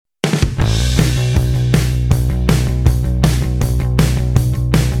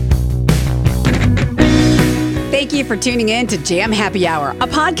for tuning in to Jam Happy Hour, a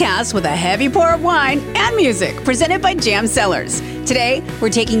podcast with a heavy pour of wine and music presented by Jam Cellars. Today, we're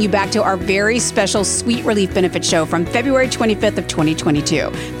taking you back to our very special Sweet Relief Benefit Show from February 25th of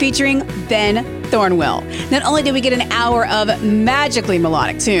 2022, featuring Ben Thornwell. Not only did we get an hour of magically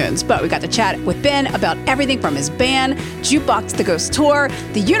melodic tunes, but we got to chat with Ben about everything from his band, Jukebox the Ghost Tour,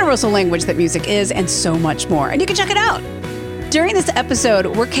 the universal language that music is, and so much more. And you can check it out. During this episode,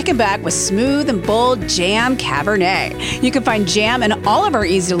 we're kicking back with smooth and bold Jam Cabernet. You can find Jam and all of our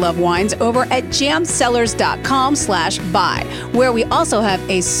easy-to-love wines over at jamcellars.com/buy, where we also have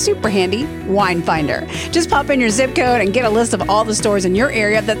a super handy wine finder. Just pop in your zip code and get a list of all the stores in your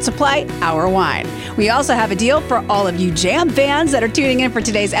area that supply our wine. We also have a deal for all of you Jam fans that are tuning in for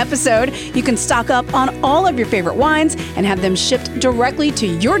today's episode. You can stock up on all of your favorite wines and have them shipped directly to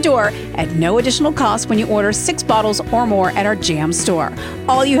your door at no additional cost when you order 6 bottles or more at our Jam store.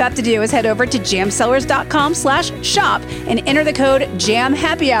 All you have to do is head over to jamcellars.com/shop and enter the code Jam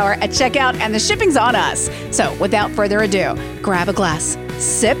Happy Hour at checkout, and the shipping's on us. So without further ado, grab a glass,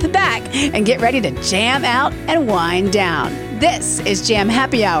 sip back, and get ready to jam out and wind down. This is Jam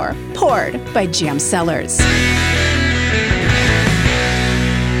Happy Hour, poured by Jam Cellars.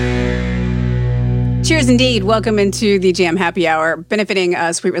 Cheers indeed. Welcome into the Jam Happy Hour, benefiting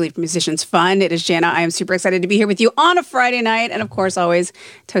Sweet Relief Musicians Fund. It is Jana. I am super excited to be here with you on a Friday night, and of course, always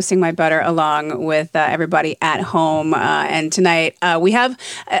toasting my butter along with everybody at home. And tonight, we have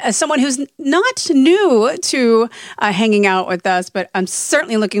someone who's not new to hanging out with us, but I'm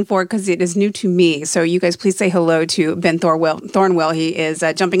certainly looking forward because it is new to me. So you guys please say hello to Ben Thornwell. He is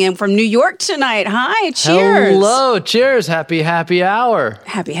jumping in from New York tonight. Hi, cheers. Hello, cheers. Happy hour.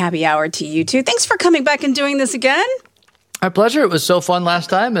 Happy hour to you too. Thanks for coming back and doing this again. My pleasure. It was so fun last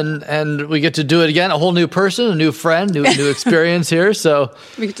time, and we get to do it again. A whole new person, a new friend, new experience here. So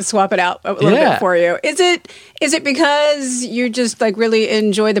we get to swap it out a little bit for you. Is it because you just like really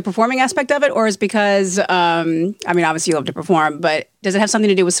enjoy the performing aspect of it, or is it because obviously you love to perform, but does it have something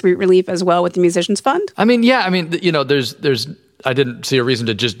to do with Sweet Relief as well with the Musicians Fund? There's I didn't see a reason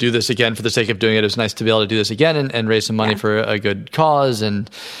to just do this again for the sake of doing it. It was nice to be able to do this again and raise some money for a good cause and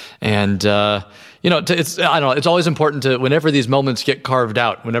it's always important to, whenever these moments get carved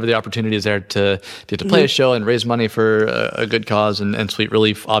out, whenever the opportunity is there to play a show and raise money for a good cause and Sweet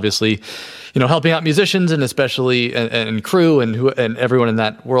Relief, obviously, helping out musicians and especially and crew and everyone in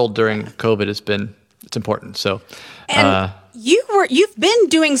that world during COVID it's important. So, you've been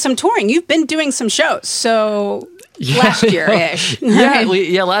doing some touring, you've been doing some shows, so. Last year-ish.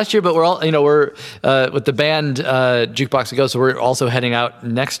 Last year, but we're all, we're with the band Jukebox to Go, so we're also heading out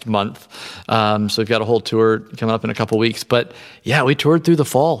next month. So we've got a whole tour coming up in a couple weeks. But yeah, we toured through the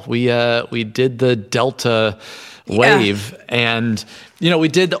fall. We did the Delta wave, and we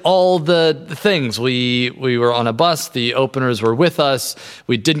did all the things. We were on a bus. The openers were with us.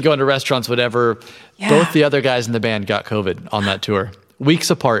 We didn't go into restaurants, whatever. Yeah. Both the other guys in the band got COVID on that tour, weeks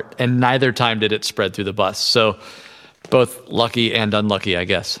apart, and neither time did it spread through the bus. So both lucky and unlucky, I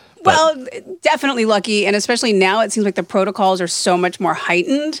guess. Well, definitely lucky, and especially now it seems like the protocols are so much more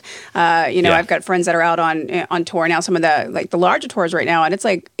heightened. I've got friends that are out on tour now, some of the larger tours right now, and it's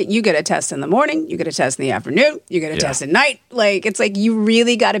like you get a test in the morning, you get a test in the afternoon, you get a test at night. Like it's like you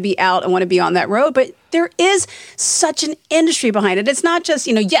really got to be out and want to be on that road, but there is such an industry behind it. It's not just,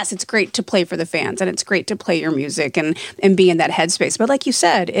 yes, it's great to play for the fans and it's great to play your music and be in that headspace. But like you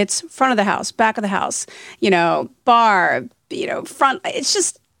said, it's front of the house, back of the house, bar, front. It's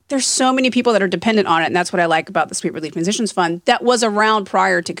just, there's so many people that are dependent on it, and that's what I like about the Sweet Relief Musicians Fund that was around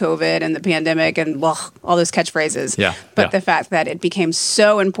prior to COVID and the pandemic and all those catchphrases. But the fact that it became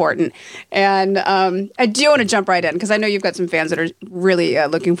so important. And I do want to jump right in because I know you've got some fans that are really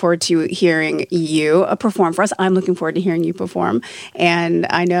looking forward to hearing you perform for us. I'm looking forward to hearing you perform. And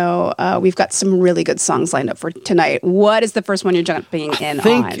I know we've got some really good songs lined up for tonight. What is the first one you're jumping in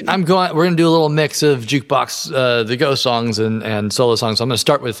on? We're going to do a little mix of Jukebox the Go songs and solo songs. So I'm going to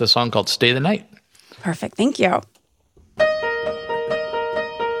start with a song called Stay the Night. Perfect. Thank you.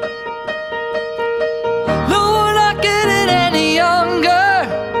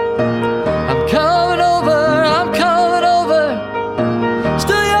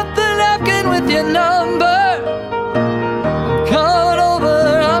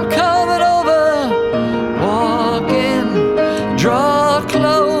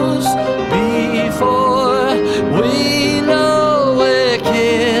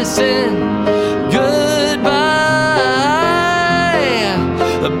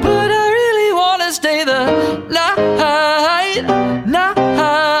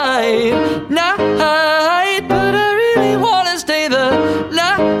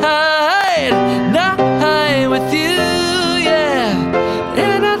 With you.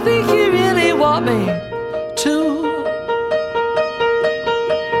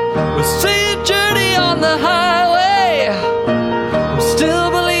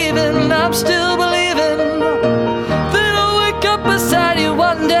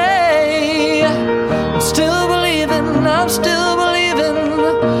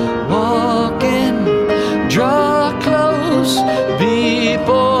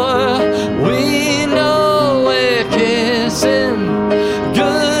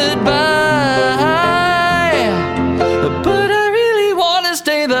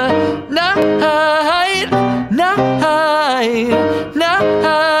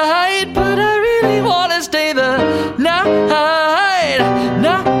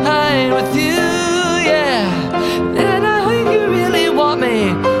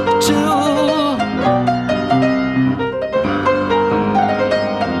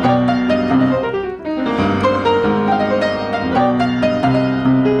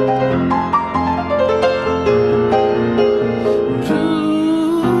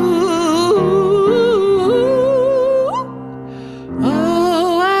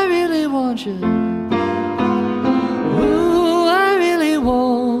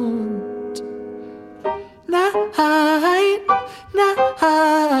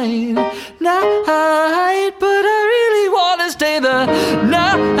 night, but I really want to stay the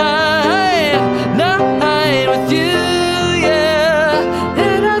night with you, yeah.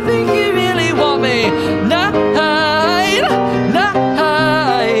 And I think you really want me, night,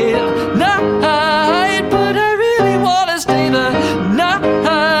 but I really want to stay the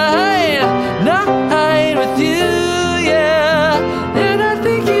night with you, yeah. And I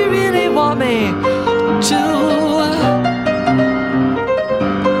think you really want me to.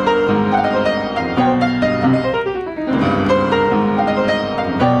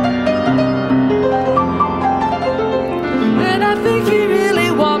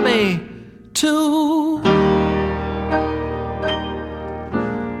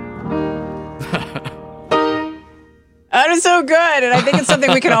 That is so good, and I think it's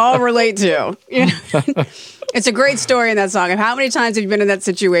something we can all relate to. You know? It's a great story in that song. Of how many times have you been in that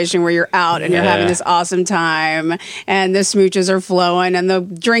situation where you're out and you're having this awesome time, and the smooches are flowing and the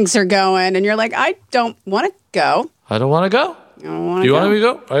drinks are going, and you're like, I don't want to go. I don't want to go. I don't want to go. Do you want me to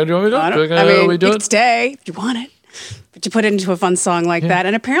go? Do you want me to go? I mean, you can stay if you want it. But you put it into a fun song like that.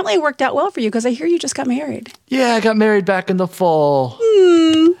 And apparently it worked out well for you because I hear you just got married. Yeah, I got married back in the fall.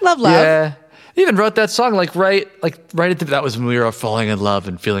 Love. Yeah. I even wrote that song right at that was when we were falling in love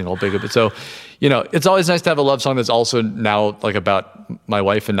and feeling all big of it. So, you know, it's always nice to have a love song that's also now like about my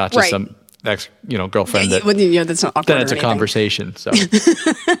wife and not just some ex, girlfriend that that's not awkward. Then it's a conversation. So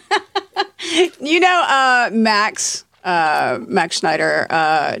Max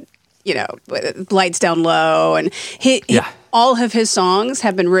Schneider, with Lights Down Low, and all of his songs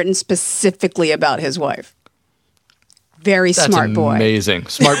have been written specifically about his wife. That's smart boy. Amazing.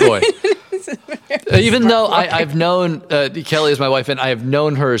 Smart boy. Even though I've known Kelly is my wife, and I have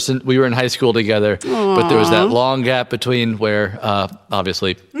known her since we were in high school together. Aww. But there was that long gap between where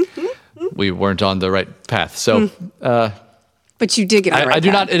obviously we weren't on the right path. So, but you did get on the right path. I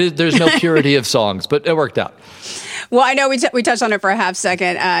do not. There's no purity of songs, but it worked out. Well, I know we touched on it for a half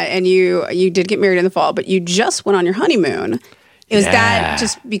second, and you did get married in the fall, but you just went on your honeymoon. Is that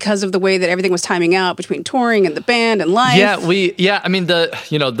just because of the way that everything was timing out between touring and the band and life? I mean,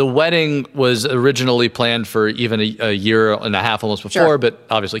 the wedding was originally planned for even a year and a half almost before, but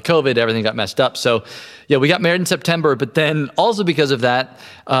obviously COVID, everything got messed up. So, we got married in September, but then also because of that,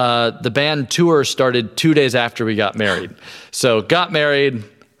 the band tour started 2 days after we got married. So got married.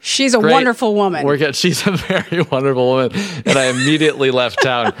 She's a wonderful woman. She's a very wonderful woman, and I immediately left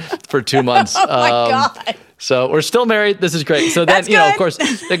town for 2 months. Oh my God. So we're still married. This is great. So then, of course,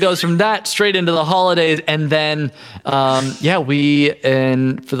 it goes from that straight into the holidays. And then, for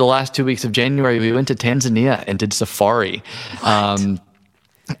the last 2 weeks of January, we went to Tanzania and did safari.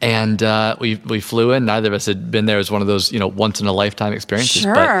 We flew in. Neither of us had been there. It was one of those, once in a lifetime experiences.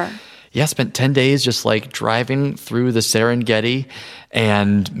 Sure. But spent 10 days just like driving through the Serengeti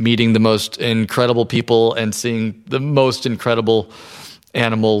and meeting the most incredible people and seeing the most incredible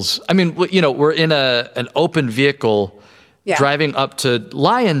animals. I mean, we're in an open vehicle driving up to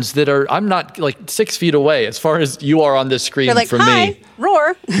lions that I'm not like 6 feet away as far as you are on this screen. They're like, from hi, me.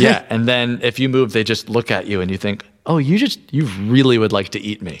 Roar. Yeah. And then if you move, they just look at you and you think, oh, you really would like to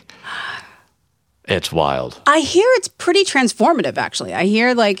eat me. It's wild. I hear it's pretty transformative, actually. I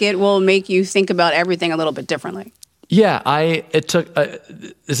hear like it will make you think about everything a little bit differently. Yeah, it took,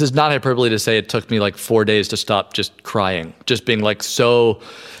 this is not hyperbole to say it took me like 4 days to stop just crying, just being like so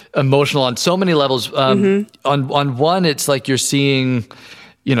emotional on so many levels. On one, it's like you're seeing,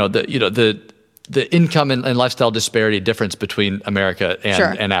 the income and lifestyle disparity difference between America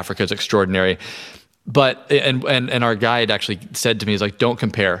and Africa is extraordinary. But, and our guide actually said to me, he's like, don't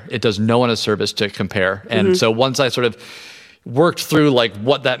compare. It does no one a service to compare. And so once I sort of worked through like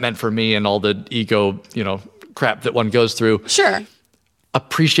what that meant for me and all the ego, crap that one goes through. Sure.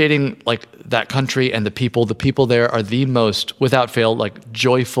 Appreciating like that country and the people there are the most, without fail, like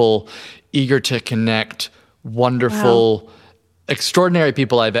joyful, eager to connect, wonderful, extraordinary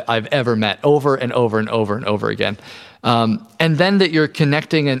people I've ever met over and over and over and over again. And then that you're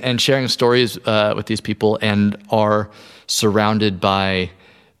connecting and sharing stories with these people and are surrounded by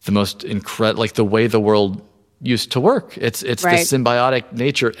the most incredible, like the way the world used to work. It's the symbiotic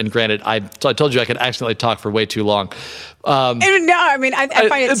nature. And granted, I told you I could accidentally talk for way too long. I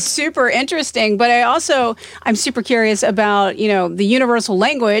find it super interesting, but I'm super curious about, the universal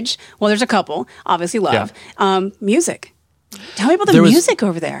language. Well, there's a couple, obviously love, music. Tell me about the music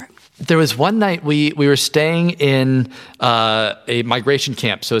over there. There was one night we were staying in a migration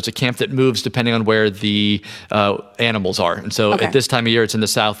camp. So it's a camp that moves depending on where the animals are. And so at this time of year, it's in the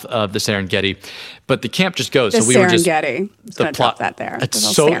south of the Serengeti. But the camp just goes. So we were just Serengeti. It's going to drop that there.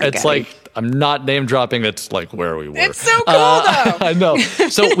 It's like I'm not name dropping. It's like where we were. It's so cool, though. I know.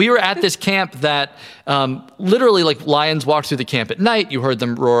 So we were at this camp that literally like lions walk through the camp at night. You heard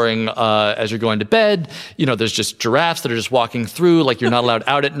them roaring as you're going to bed. You know, there's just giraffes that are just walking through. Like, you're not allowed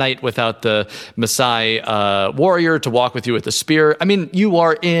out at night without the Maasai warrior to walk with you with a spear. I mean, you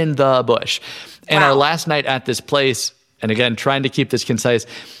are in the bush. And our last night at this place, and again, trying to keep this concise,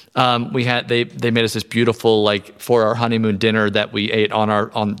 they made us this beautiful, like, for our honeymoon dinner that we ate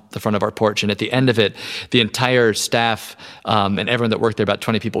on the front of our porch. And at the end of it, the entire staff and everyone that worked there, about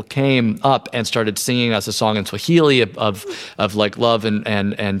 20 people, came up and started singing us a song in Swahili of like love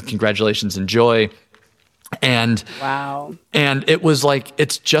and congratulations and joy. And wow. And it was like,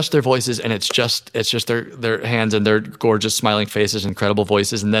 it's just their voices, and it's just their hands and their gorgeous smiling faces, incredible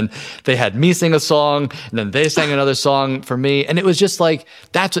voices. And then they had me sing a song, and then they sang another song for me. And it was just like,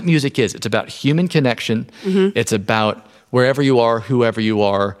 that's what music is. It's about human connection. Mm-hmm. It's about wherever you are, whoever you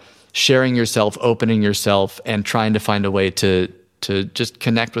are, sharing yourself, opening yourself, and trying to find a way to just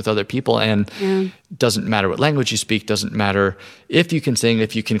connect with other people. And doesn't matter what language you speak, doesn't matter if you can sing,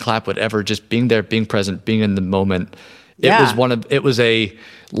 if you can clap, whatever, just being there, being present, being in the moment. It was a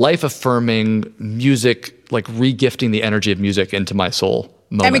life-affirming music, like re-gifting the energy of music into my soul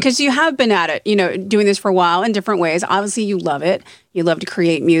moment. And because you have been at it, you know, doing this for a while in different ways. Obviously, you love it. You love to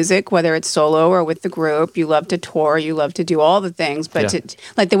create music, whether it's solo or with the group. You love to tour. You love to do all the things. But to,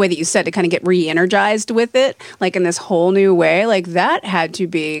 like the way that you said, to kind of get re-energized with it, like in this whole new way, like that had to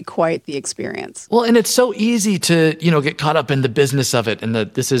be quite the experience. Well, and it's so easy to, you know, get caught up in the business of it. And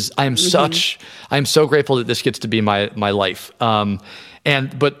I am so grateful that this gets to be my life.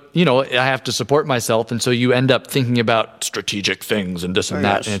 But you know, I have to support myself, and so you end up thinking about strategic things and this and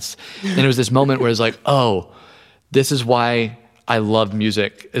that. Yes. And it was this moment where it's like, oh, this is why I love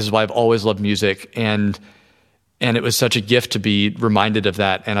music. This is why I've always loved music, and it was such a gift to be reminded of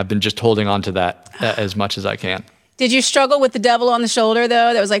that. And I've been just holding on to that as much as I can. Did you struggle with the devil on the shoulder,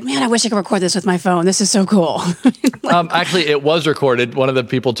 though? That was like, man, I wish I could record this with my phone. This is so cool. Actually, it was recorded. One of the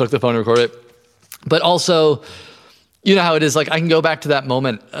people took the phone and recorded it, but also, you know how it is. Like, I can go back to that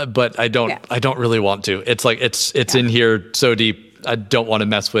moment, but I don't. Yeah. I don't really want to. It's like it's in here so deep. I don't want to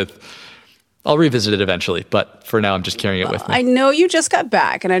mess with. I'll revisit it eventually, but for now, I'm just carrying it with me. I know you just got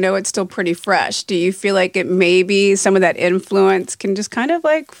back, and I know it's still pretty fresh. Do you feel like it maybe some of that influence can just kind of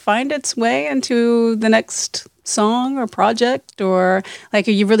like find its way into the next song or project, or like,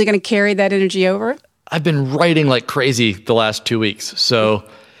 are you really going to carry that energy over? I've been writing like crazy the last 2 weeks, so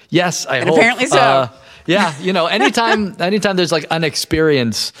yes, I hope. Apparently so. Yeah, you know, anytime there's like an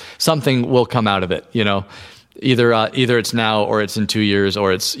experience, something will come out of it. You know, either it's now, or it's in 2 years,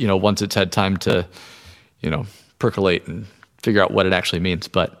 or it's, you know, once it's had time to, you know, percolate and figure out what it actually means.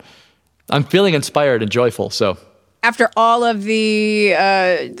 But I'm feeling inspired and joyful. So after all of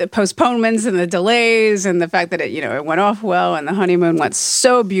the postponements and the delays and the fact that it went off well and the honeymoon went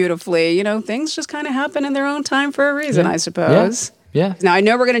so beautifully, you know, things just kind of happen in their own time for a reason, I suppose. Yeah. Now, I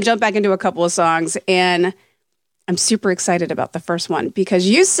know we're going to jump back into a couple of songs, and I'm super excited about the first one because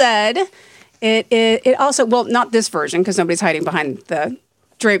you said it also, well, not this version because nobody's hiding behind the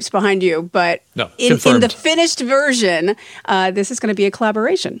drapes behind you, but in the finished version, this is going to be a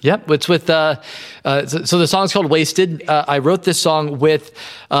collaboration. Yep, it's with, so the song's called Wasted. I wrote this song with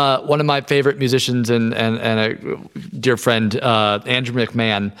one of my favorite musicians and a dear friend, Andrew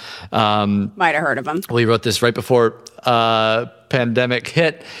McMahon. Might have heard of him. We wrote this right before pandemic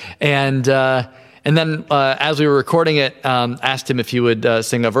hit, and then as we were recording it, asked him if he would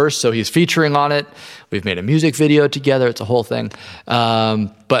sing a verse, so he's featuring on it. We've made a music video together. It's a whole thing.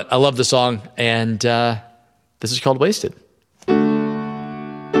 But I love the song, and this is called Wasted.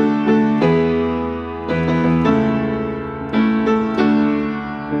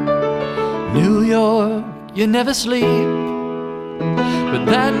 New York, you never sleep, but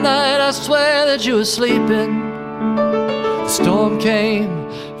that night I swear that you were sleeping. The storm came,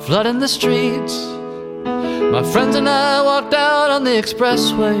 flooding the streets. My friends and I walked out on the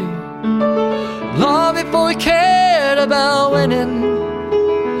expressway long before we cared about winning,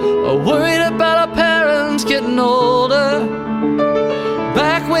 or worried about our parents getting older.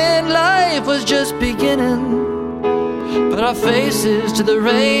 Back when life was just beginning, but our faces to the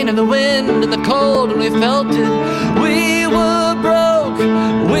rain and the wind and the cold, and we felt it. We were broke,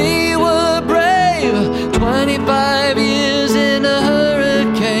 we were brave. 25 years in a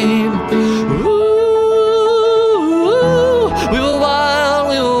hurricane. Ooh, we were wild,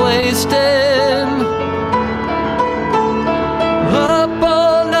 we were wasted. Up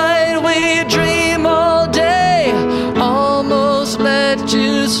all night, we dream all day. Almost let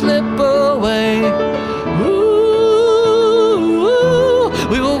you slip away. Ooh,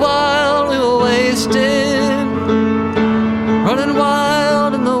 we were wild,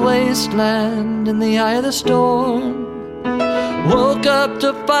 in the wasteland in the eye of the storm. Woke up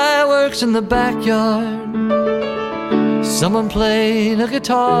to fireworks in the backyard. Someone played a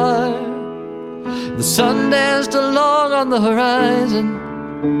guitar. The sun danced along on the horizon,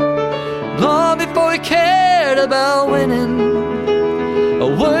 long before we cared about winning,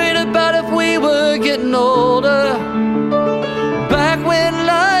 or worried about if we were getting older. Back when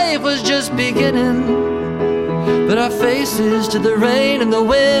life was just beginning, but our faces to the rain and the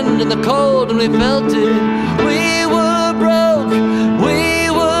wind and the cold, and we felt it. We were broke, we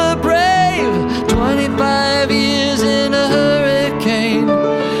were brave. 25 years in a hurricane.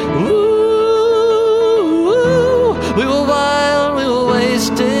 Ooh, we were wild, we were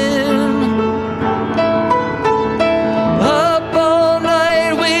wasted. Up all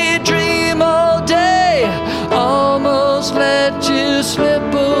night, we dream all day. Almost let you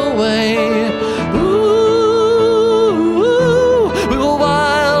slip away.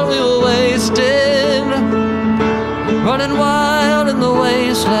 Running wild in the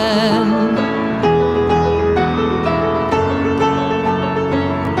wasteland.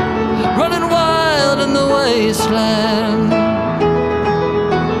 Running wild in the wasteland.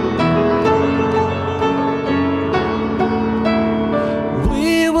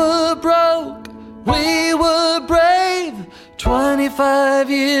 We were broke, we were brave. 25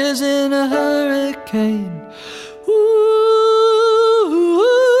 years in a hurricane. Ooh,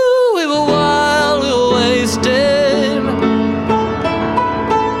 we were wild, we were wasted.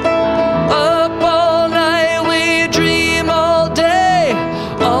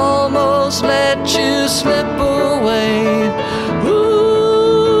 Slip away.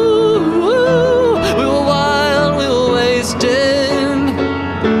 Ooh, we were wild, we were wasted.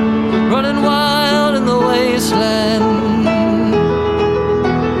 Running wild in the wasteland.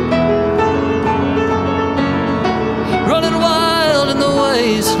 Running wild in the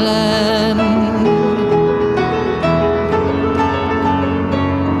wasteland.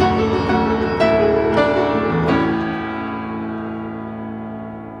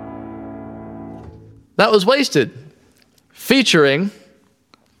 That was Wasted, featuring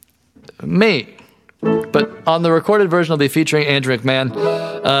me. But on the recorded version, I'll be featuring Andrew McMahon.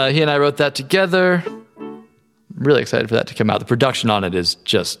 He and I wrote that together. Really excited for that to come out. The production on it is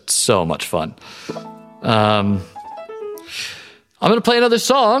just so much fun. I'm going to play another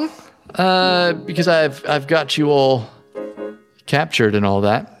song because I've got you all captured and all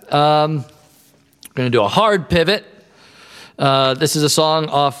that. I'm going to do a hard pivot. This is a song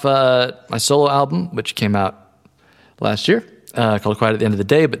off my solo album, which came out last year, called Quiet at the End of the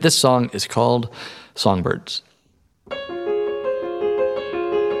Day, but this song is called Songbirds.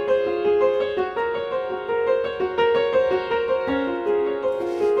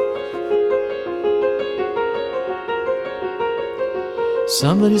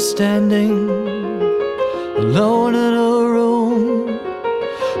 Somebody's standing alone in a room,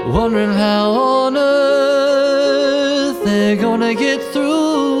 wondering how on earth they're gonna get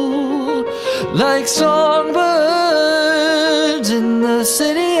through. Like songbirds in the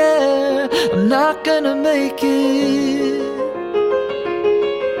city air, I'm not gonna make it.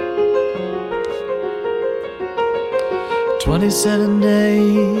 27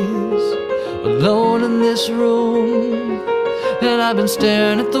 days alone in this room, and I've been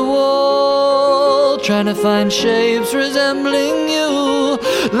staring at the wall, trying to find shapes resembling you.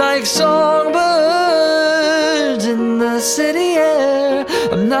 Like songbirds in the city air,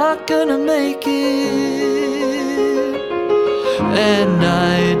 I'm not gonna make it. And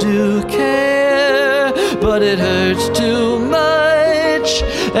I do care, but it hurts too much,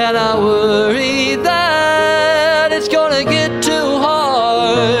 and I worry that it's gonna get too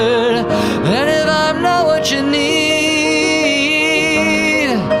hard. And if I'm not what you need,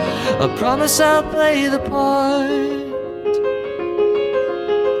 I promise I'll play the part.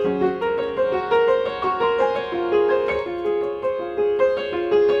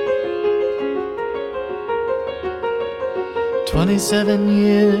 "27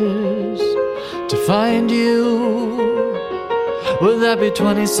 years to find you. Would that be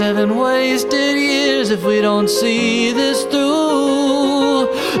 27 wasted years if we don't see this through?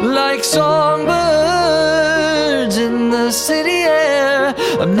 Like songbirds in the city air,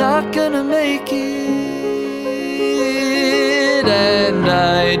 I'm not gonna make it. And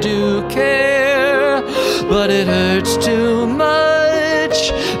I do care, but it hurts too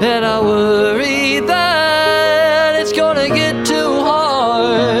much, and I worry that it's gonna get too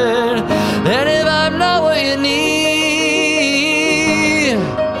hard. And if I'm not what you need,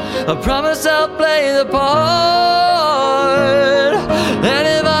 I promise I'll play the part. And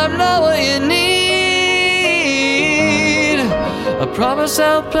if I'm not what you need, I promise promise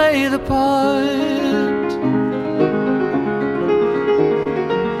I'll play the part.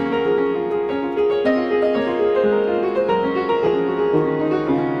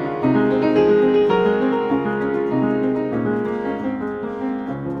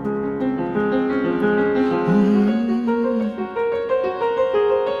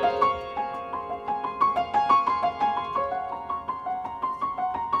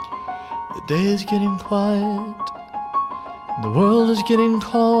 The day is getting quiet, the world is getting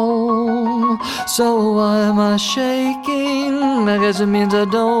calm. So why am I shaking? I guess it means I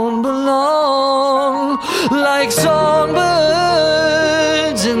don't belong. Like songbirds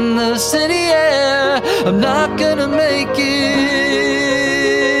in the city air, I'm not gonna make it.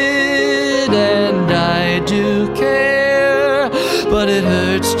 And I do care, but it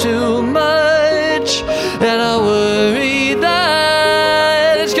hurts too much, and I worry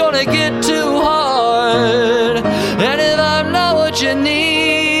that it's gonna get too hard. And if I'm not what you need,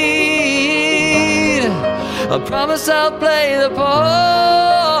 I promise I'll play the part.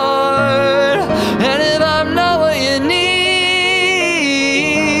 And if I'm not what you need,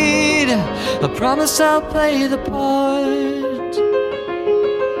 I promise I'll play the part.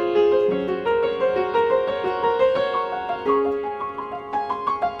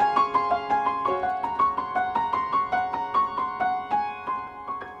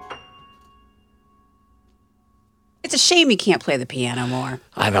 It's a shame you can't play the piano more.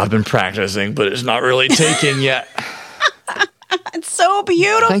 I know, I've been practicing, but it's not really taking yet. It's so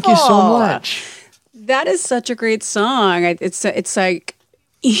beautiful. Thank you so much. That is such a great song. It's like,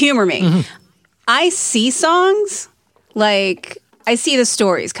 humor me. Mm-hmm. I see songs, like, I see the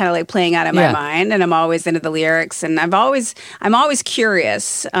stories kind of like playing out in my mind, and I'm always into the lyrics, and I'm always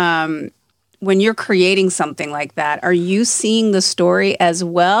curious. When you're creating something like that, are you seeing the story as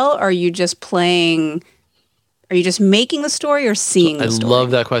well? Or are you just playing? Are you just making the story or seeing the story? I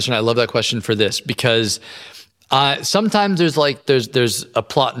love that question. I love that question for this because sometimes there's a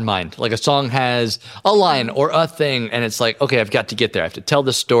plot in mind. Like a song has a line or a thing, and it's like, okay, I've got to get there. I have to tell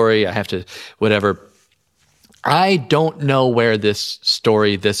the story. I have to whatever. I don't know where this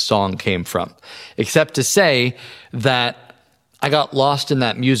song came from, except to say that I got lost in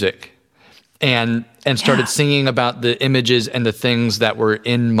that music and started singing about the images and the things that were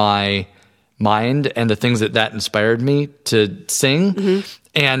in my mind and the things that inspired me to sing. Mm-hmm.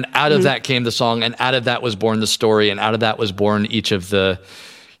 And out of that came the song, and out of that was born the story, and out of that was born each of the,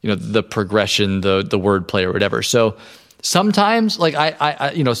 the progression, the wordplay or whatever. So sometimes, like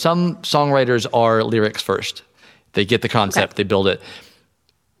I some songwriters are lyrics first. They get the concept, they build it.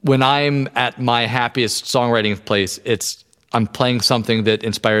 When I'm at my happiest songwriting place, I'm playing something that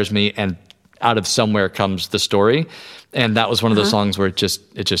inspires me, and out of somewhere comes the story. And that was one of those songs where it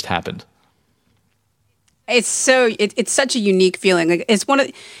just happened. It's such a unique feeling. Like, it's one of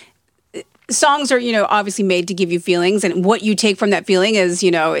songs are, obviously made to give you feelings, and what you take from that feeling is,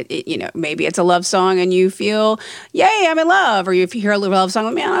 maybe it's a love song and you feel, yay, I'm in love, or if you hear a love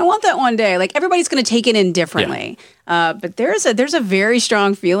song, man, I want that one day. Like, everybody's going to take it in differently. But there's a very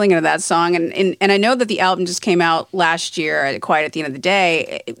strong feeling into that song, and I know that the album just came out last year, Quiet at the End of the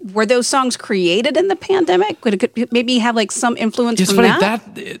Day. Were those songs created in the pandemic? Could it maybe have like some influence from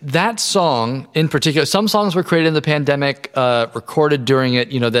that? That song in particular, some songs were created in the pandemic, recorded during it.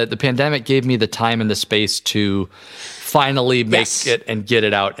 The pandemic gave me the time and the space to finally make it and get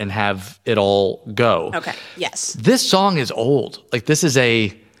it out and have it all go. Okay. Yes. This song is old. Like, this is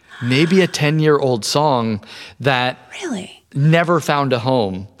maybe a 10-year-old song that really never found a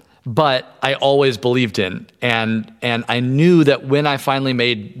home, but I always believed in. And I knew that when I finally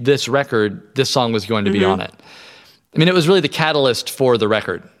made this record, this song was going to be on it. I mean, it was really the catalyst for the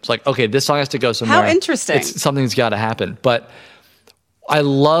record. It's like, okay, this song has to go somewhere. How interesting. Something's got to happen. But I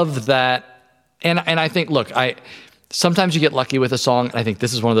love that. And I think, look, sometimes you get lucky with a song. And I think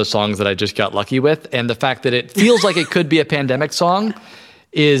this is one of those songs that I just got lucky with. And the fact that it feels like it could be a pandemic song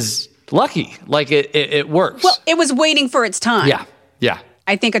is lucky. Like, it works. Well, it was waiting for its time. Yeah.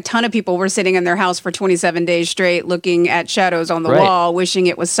 I think a ton of people were sitting in their house for 27 days straight looking at shadows on the wall, wishing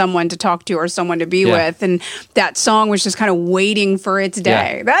it was someone to talk to or someone to be with. And that song was just kind of waiting for its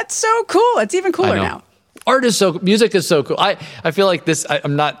day. Yeah. That's so cool. It's even cooler now. Music is so cool. I feel like this,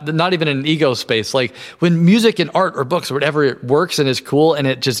 I'm not even in an ego space. Like, when music and art or books or whatever, it works and is cool and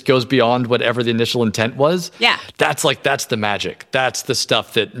it just goes beyond whatever the initial intent was. Yeah. That's the magic. That's the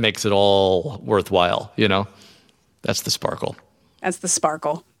stuff that makes it all worthwhile, That's the sparkle. That's the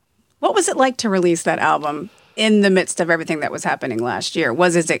sparkle. What was it like to release that album in the midst of everything that was happening last year?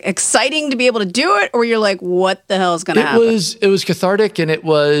 Was it exciting to be able to do it, or you're like, what the hell is going to happen? It was cathartic, and it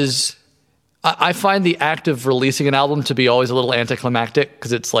was I find the act of releasing an album to be always a little anticlimactic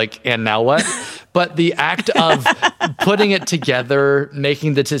because it's like, and now what? But the act of putting it together,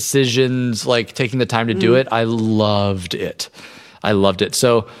 making the decisions, like taking the time to do it, I loved it.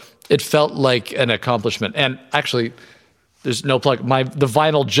 So it felt like an accomplishment. And actually, there's no plug. The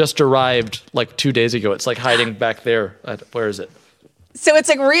vinyl just arrived like 2 days ago. It's like hiding back there. Where is it? So it's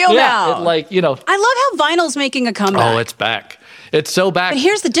like real now. It like, you know. I love how vinyl's making a comeback. Oh, it's back. It's so back. But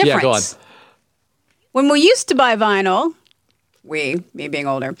here's the difference. Yeah, go on. When we used to buy vinyl, me being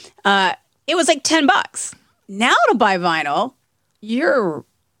older, it was like $10. Now to buy vinyl, you're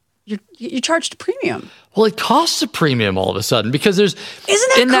charged a premium. Well, it costs a premium all of a sudden because there's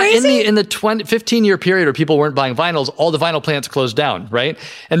isn't that crazy? In the 15-year period where people weren't buying vinyls, all the vinyl plants closed down, right?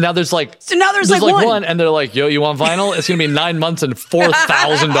 And now there's like one, and they're like, "Yo, you want vinyl? It's gonna be 9 months and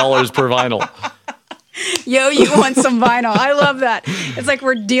 $4,000 per vinyl." Yo, you want some vinyl? I love that. It's like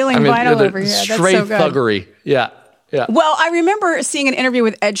we're dealing vinyl over here. That's straight so good. thuggery. Yeah. Yeah. Well, I remember seeing an interview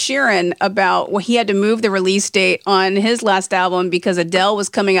with Ed Sheeran about he had to move the release date on his last album because Adele was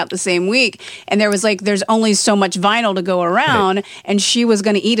coming out the same week. And there was there's only so much vinyl to go around, right. And she was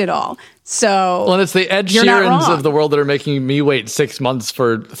going to eat it all. So, well, and it's the Ed Sheerans of the world that are making me wait 6 months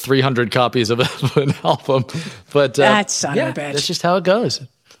for 300 copies of an album. But that son of a bitch. That's just how it goes.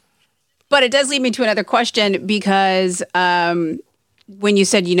 But it does lead me to another question because when you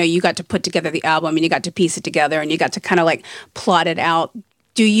said, you got to put together the album and you got to piece it together and you got to kind of plot it out,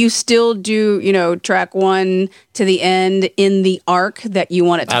 do you still do, track one to the end in the arc that you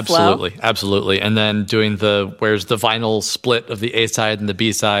want it to flow? Absolutely. And then doing where's the vinyl split of the A side and the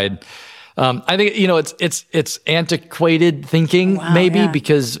B side. I think, it's antiquated thinking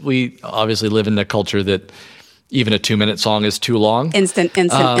because we obviously live in a culture that even a 2-minute song is too long. Instant.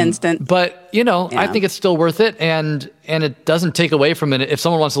 But, I think it's still worth it. And it doesn't take away from it. If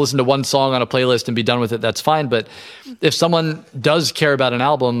someone wants to listen to one song on a playlist and be done with it, that's fine. But if someone does care about an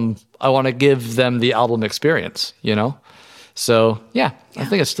album, I want to give them the album experience, So, I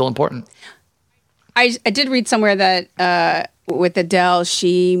think it's still important. I did read somewhere that with Adele,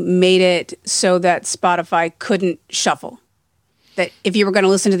 she made it so that Spotify couldn't shuffle. That if you were going to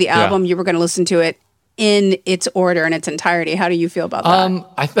listen to the album, you were going to listen to it in its order, in its entirety. How do you feel about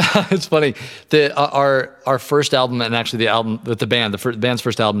that? It's funny. Our first album, and actually the album with the band, the band's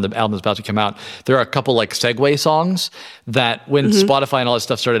first album, the album is about to come out. There are a couple segue songs that when Spotify and all that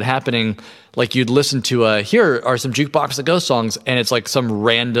stuff started happening, you'd listen to here are some Jukebox to Go songs, and it's some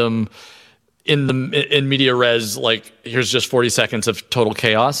random in media res, here's just 40 seconds of total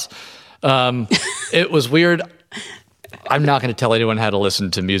chaos. It was weird. I'm not going to tell anyone how to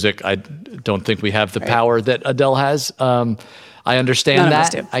listen to music. I don't think we have the power that Adele has. I understand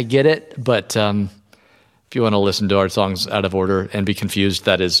that. I get it. But if you want to listen to our songs out of order and be confused,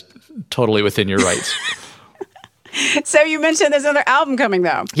 that is totally within your rights. So you mentioned there's another album coming,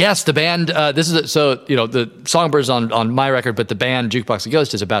 though. Yes, the band. The Songbird's on my record, but the band Jukebox the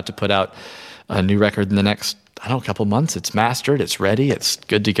Ghost is about to put out a new record in the next, couple months. It's mastered. It's ready. It's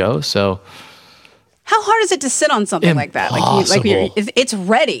good to go. So. How hard is it to sit on something like that? It's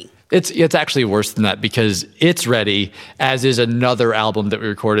ready. It's actually worse than that because it's ready, as is another album that we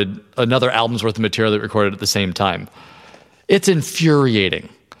recorded, another album's worth of material that we recorded at the same time. It's infuriating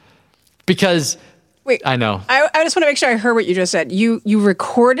because. Wait, I know. I just want to make sure I heard what you just said. You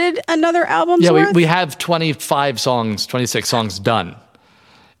recorded another album? Yeah, we have 25 songs, 26 songs done.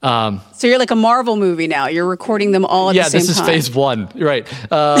 So you're like a Marvel movie now. You're recording them all at the same time. Yeah, this is phase 1. Right.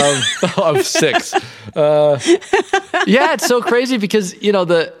 Of 6. It's so crazy because,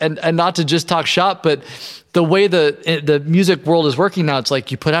 and not to just talk shop, but the way the music world is working now, it's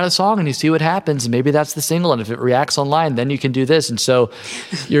you put out a song and you see what happens, and maybe that's the single, and if it reacts online, then you can do this. And so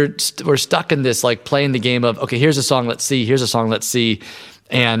we're stuck in this, playing the game of, okay, here's a song, let's see, here's a song, let's see.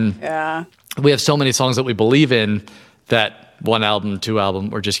 And we have so many songs that we believe in that 1 album, 2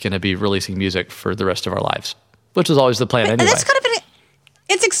 album, we're just going to be releasing music for the rest of our lives, which was always the plan anyway. And that's kind of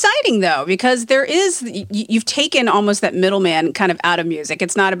it's exciting though, because you've taken almost that middleman kind of out of music.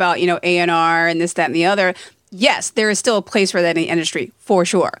 It's not about, A&R and this, that, and the other. Yes, there is still a place for that in the industry for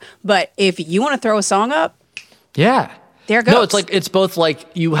sure. But if you want to throw a song up, there it goes. No, it's both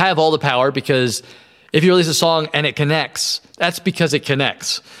you have all the power because if you release a song and it connects, that's because it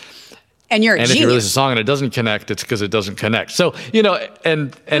connects. And you're a genius. If you release a song and it doesn't connect, it's because it doesn't connect. So,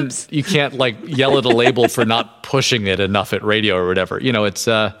 and you can't yell at a label for not pushing it enough at radio or whatever. It's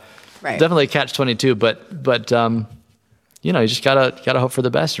definitely a catch-22, but you just gotta hope for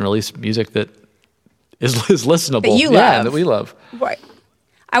the best and release music that is listenable. That you love. And that we love. Right.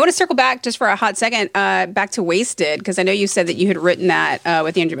 I want to circle back just for a hot second, back to Wasted, because I know you said that you had written that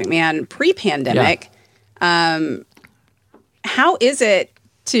with Andrew McMahon pre-pandemic. Yeah. How is it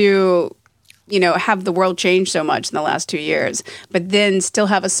to, have the world change so much in the last 2 years, but then still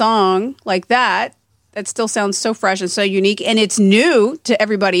have a song like that still sounds so fresh and so unique, and it's new to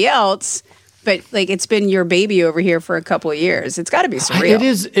everybody else, but like it's been your baby over here for a couple of years. It's got to be surreal.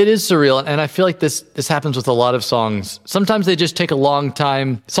 It is surreal, and I feel like this happens with a lot of songs. Sometimes they just take a long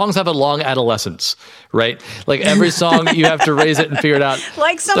time. Songs have a long adolescence, right? Like every song you have to raise it and figure it out.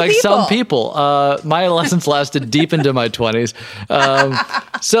 Like some people. My adolescence lasted deep into my 20s.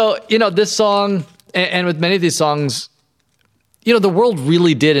 So this song, and with many of these songs, the world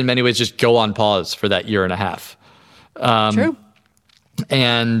really did in many ways just go on pause for that year and a half. True.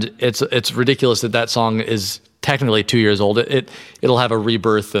 And it's ridiculous that song is technically 2 years old. It'll have a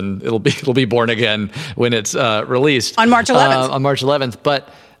rebirth, and it'll be born again when it's released on March 11th. On March 11th,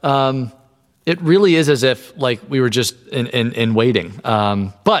 but it really is as if like we were just in waiting.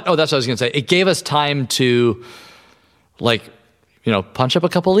 But that's what I was going to say. It gave us time to punch up a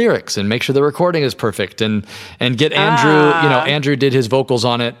couple lyrics and make sure the recording is perfect, and get Andrew. Andrew did his vocals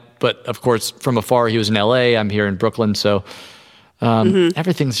on it, but of course from afar. He was in LA. I'm here in Brooklyn, so.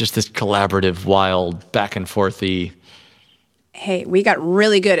 Everything's just this collaborative, wild, back and forthy. Hey, we got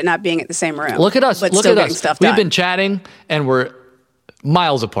really good at not being at the same room. Look at us. But Look still at getting us. Stuff done. We've been chatting, and we're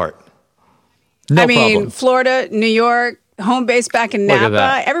miles apart. No problem. Florida, New York, home base back in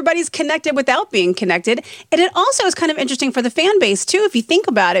Napa. Everybody's connected without being connected. And it also is kind of interesting for the fan base, too, if you think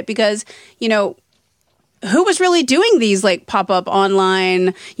about it, because, who was really doing these like pop-up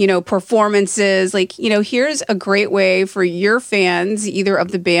online, performances? Here's a great way for your fans, either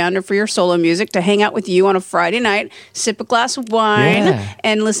of the band or for your solo music, to hang out with you on a Friday night, sip a glass of wine,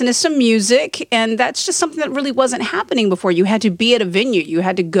 and listen to some music. And that's just something that really wasn't happening before. You had to be at a venue. You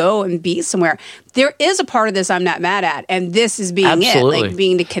had to go and be somewhere. There is a part of this I'm not mad at, and this is being Absolutely. it,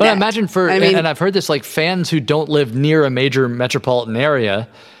 being to connect. But imagine and I've heard this, fans who don't live near a major metropolitan area,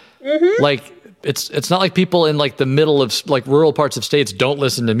 It's not like people in the middle of rural parts of states don't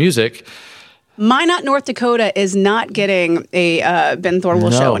listen to music. Minot, North Dakota is not getting a Ben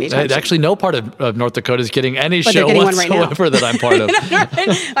Thornwell show anytime soon. Actually, no part of North Dakota is getting any show whatsoever that I'm part of.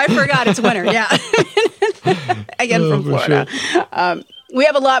 I forgot it's winter. Yeah, again from Florida. Sure. We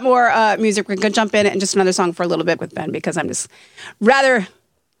have a lot more music. We're going to jump in and just another song for a little bit with Ben, because I'm just rather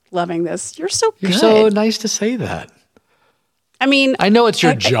loving this. You're so good. You're so nice to say that. I know it's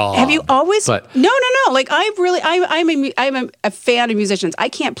your job. Have you always? But no. I'm a fan of musicians. I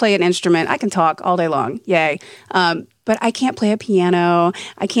can't play an instrument. I can talk all day long. Yay. But I can't play a piano.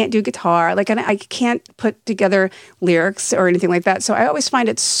 I can't do guitar. I can't put together lyrics or anything like that. So I always find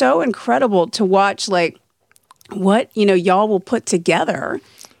it so incredible to watch what y'all will put together.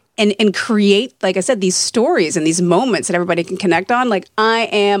 And create, like I said, these stories and these moments that everybody can connect on. I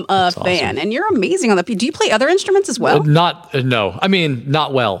am a fan. Awesome. And you're amazing on the... Do you play other instruments as well? Not well. I can...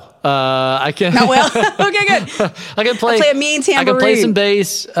 Not well? Okay, good. I can play a mean tambourine. I can play some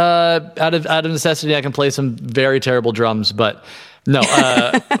bass. Out of necessity, I can play some very terrible drums. But no,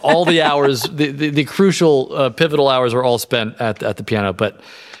 all the hours, the crucial, pivotal hours are all spent at the piano. But,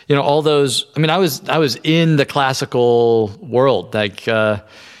 all those... I was in the classical world.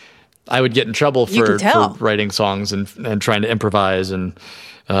 I would get in trouble for writing songs and trying to improvise and,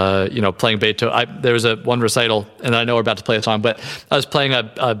 playing Beethoven. There was one recital, and I know we're about to play a song, but I was playing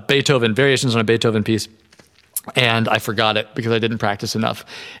a Beethoven, variations on a Beethoven piece, and I forgot it because I didn't practice enough.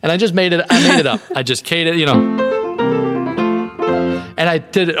 And I just made it up. I just K'd it, and I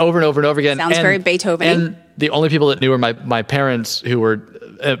did it over and over and over again. Sounds very Beethoven. And the only people that knew were my parents, who were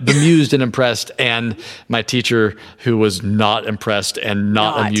bemused and impressed, and my teacher, who was not impressed and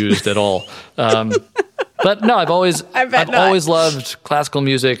not amused at all. But no, I've always loved classical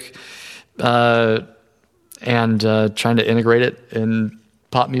music, and trying to integrate it in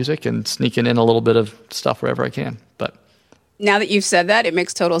pop music and sneaking in a little bit of stuff wherever I can. But now that you've said that, it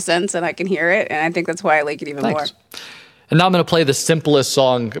makes total sense, and I can hear it, and I think that's why I like it even more. And now I'm going to play the simplest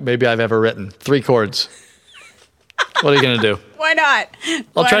song maybe I've ever written. 3 chords. What are you going to do? Why not?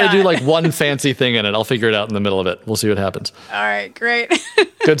 I'll try to do one fancy thing in it. I'll figure it out in the middle of it. We'll see what happens. All right, great.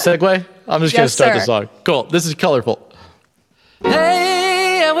 Good segue? I'm just going to start the song. Cool. This is Colorful.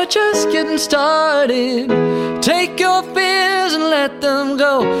 Hey, we're just getting started. Take your fears and let them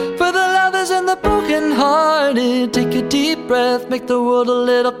go. For the lovers and the broken hearted, take a deep breath, make the world a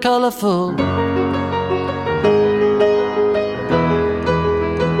little colorful.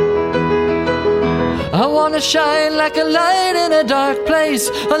 I wanna shine like a light in a dark place,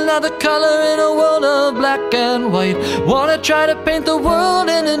 another color in a world of black and white. Wanna try to paint the world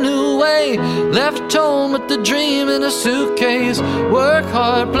in a new way, left home with the dream in a suitcase. Work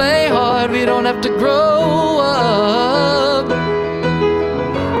hard, play hard, we don't have to grow up.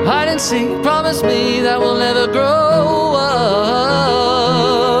 Hide and seek, promise me that we'll never grow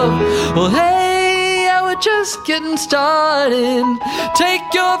up. Well, hey, yeah, we're just getting started. Take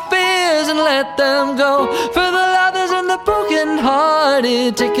your fears and let them go. For the lovers and the broken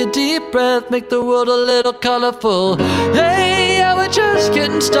hearted, take a deep breath, make the world a little colorful. Hey, yeah, we're just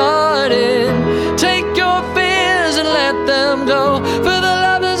getting started. Take your fears and let them go. For the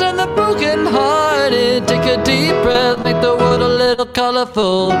lovers and the broken hearted, take a deep breath, make the world a little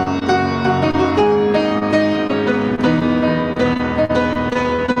colorful.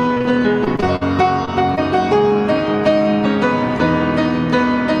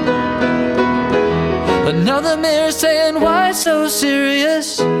 Another mirror saying, why so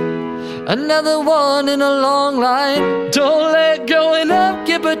serious? Another one in a long line. Don't let growing up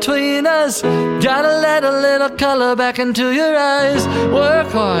get between us. Gotta let a little color back into your eyes.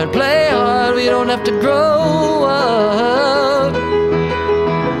 Work hard, play hard, we don't have to grow up.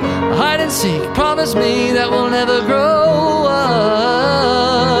 Hide and seek, promise me that we'll never grow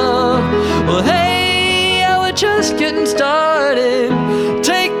up. Well, hey, yeah, we're just getting started.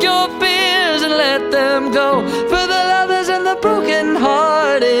 Take your fears and let them go. For the lovers and the broken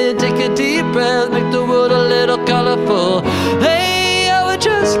hearted, take a deep breath, make the world a little colorful. Hey, yeah, we're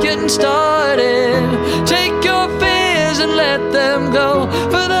just getting started. Take your fears and let them go.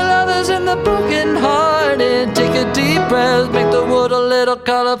 For the lovers and the broken hearted, take a deep breath, make the world a little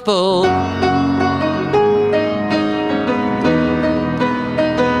colorful.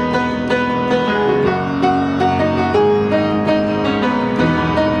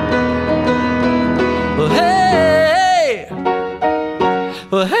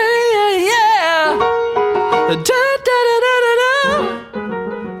 Well, hey, yeah, da da da da da da.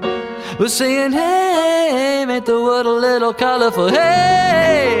 We're singing, hey, make the world a little colorful.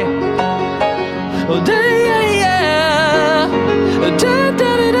 Hey, oh, da yeah, da da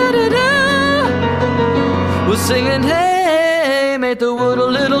da da da da. We're singing, hey, make the world a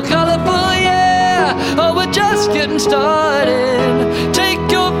little colorful. Yeah, oh, we're just getting started. Take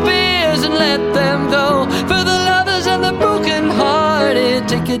your fears and let them go. For the lovers and the broken hearted,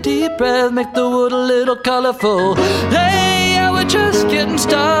 take a deep breath, make the world a little colorful. Hey, yeah, we're just getting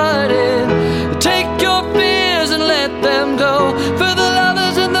started. Take your fears and let them go. For the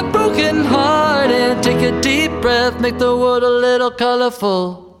lovers and the broken hearted, take a deep breath, make the world a little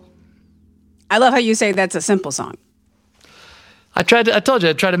colorful. I love how you say that's a simple song. I told you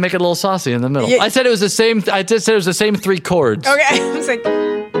I'd try to make it a little saucy in the middle. I said it was the same. I just said it was the same three chords. Okay, I was like,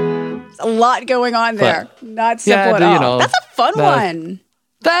 there's a lot going on there. But, not simple at all. You know, that's a fun one.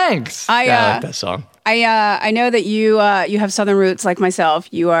 Thanks. I like that song. I know that you have Southern roots like myself.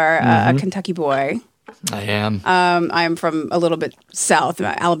 You are a Kentucky boy. I am. I'm from a little bit south,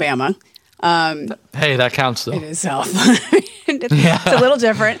 Alabama. Hey, that counts though. It is south. It's a little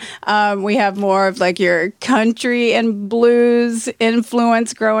different. We have more of like your country and blues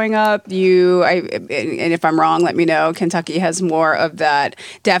influence growing up. And if I'm wrong, let me know. Kentucky has more of that,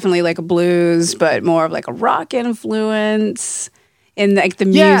 definitely like a blues, but more of like a rock influence in like the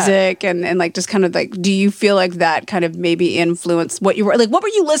music and like just kind of like, do you feel like that kind of maybe influenced what you were like? What were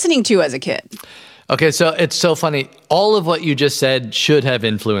you listening to as a kid? Okay, so it's so funny. All of what you just said should have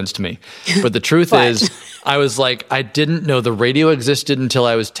influenced me. But the truth is, I was like, I didn't know the radio existed until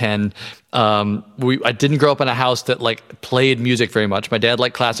I was 10. I didn't grow up in a house that like played music very much. My dad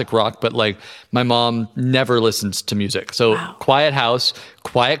liked classic rock, but like my mom never listens to music. So quiet house,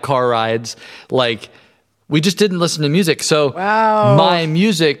 quiet car rides, like we just didn't listen to music. So my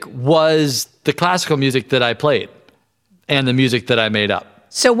music was the classical music that I played and the music that I made up.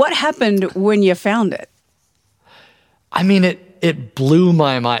 So what happened when you found it? I mean, it blew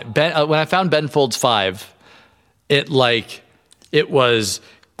my mind. When I found Ben Folds 5, it was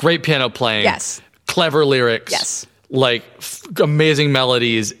great piano playing, clever lyrics, amazing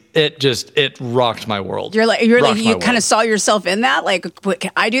melodies. It rocked my world. You kind of saw yourself in that. Like,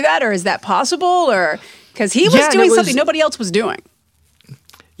 can I do that, or is that possible? Or because he was doing something nobody else was doing.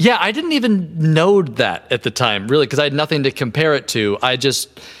 Yeah, I didn't even know that at the time, really, because I had nothing to compare it to. I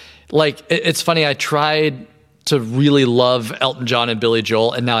just, it's funny, I tried to really love Elton John and Billy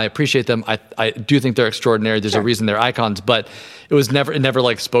Joel, and now I appreciate them. I do think they're extraordinary. There's a reason they're icons, but it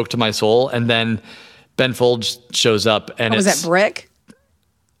never spoke to my soul. And then Ben Folds shows up, and was that Brick?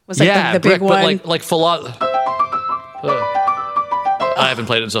 Was the big Brick, one? But like full on. I haven't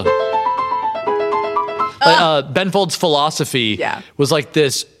played it, so. Ben Folds' Philosophy Yeah. was like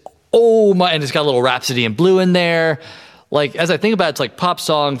this, oh my, and it's got a little Rhapsody in Blue in there. Like, as I think about it, it's like pop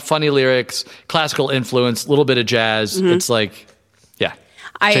song, funny lyrics, classical influence, a little bit of jazz. It's like,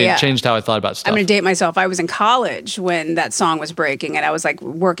 yeah, changed how I thought about stuff. I'm going to date myself. I was in college when that song was breaking, and I was like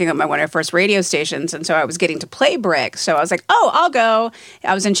working at one of my first radio stations, and so I was getting to play Brick. So I was like, oh, I'll go.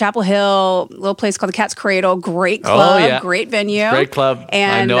 I was in Chapel Hill, a little place called the Cat's Cradle. Great club, great venue. Great club.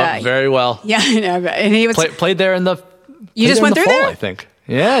 And, I know it very well. Yeah, I know. And he was played there in the You just went through fall, there? I think.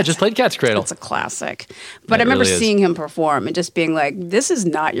 Yeah, just played Cat's Cradle. It's a classic. But I remember seeing him perform and just being like, this is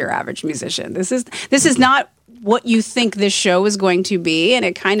not your average musician. This is not what you think this show is going to be. And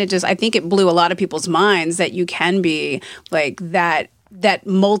it kind of just, I think it blew a lot of people's minds that you can be like that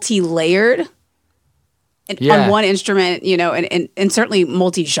multi-layered on one instrument, you know, and certainly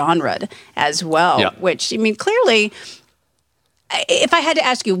multi-genred as well. Yeah. Which, I mean, clearly, if I had to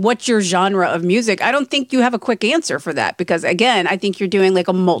ask you what's your genre of music, I don't think you have a quick answer for that because, again, I think you're doing like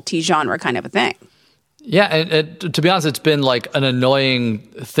a multi-genre kind of a thing. Yeah, and to be honest, it's been like an annoying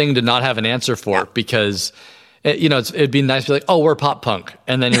thing to not have an answer for because, it'd be nice to be like, oh, we're pop punk.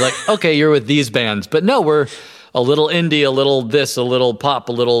 And then you're like, okay, you're with these bands. But no, we're a little indie, a little this, a little pop,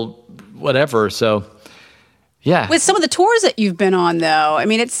 a little whatever. So, yeah. With some of the tours that you've been on, though, I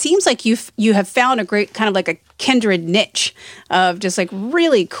mean, it seems like you have found a great kind of like a kindred niche of just like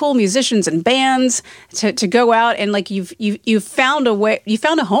really cool musicians and bands to go out and like you've found a way, you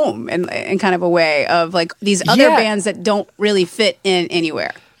found a home in kind of a way of like these other bands that don't really fit in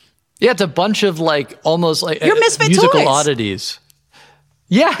anywhere. Yeah, it's a bunch of like almost like You're Misfit musical Toys. oddities.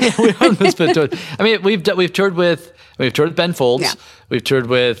 Yeah, we are Misfit Toys. I mean, we've toured with Ben Folds. Yeah. We've toured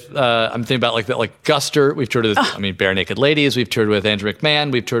with I'm thinking about like Guster. We've toured with Bare Naked Ladies. We've toured with Andrew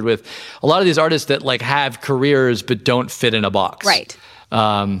McMahon. We've toured with a lot of these artists that like have careers but don't fit in a box. Right.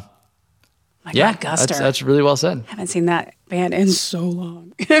 God, Guster. that's really well said. I haven't seen that band in so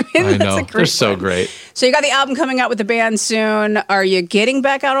long. I know. They're so great. So you got the album coming out with the band soon. Are you getting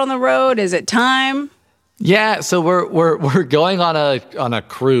back out on the road? Is it time? Yeah, so we're going on a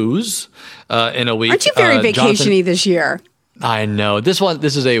cruise in a week. Aren't you very vacation-y this year? I know. This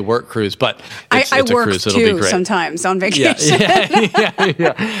is a work cruise, but it's I a work cruise. It'll be too great. sometimes on vacation.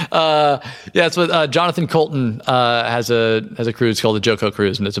 Yeah. It's with Jonathan Colton has a cruise called the Joko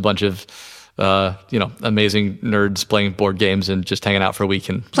Cruise, and it's a bunch of amazing nerds playing board games and just hanging out for a week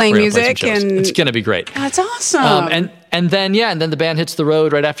and playing music, and it's gonna be great. That's awesome. And then the band hits the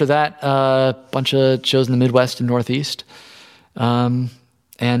road right after that. A bunch of shows in the Midwest and Northeast.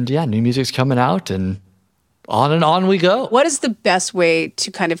 New music's coming out, and on we go. What is the best way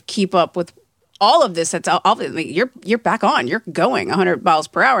to kind of keep up with all of this? That's obviously you're back on. You're going 100 miles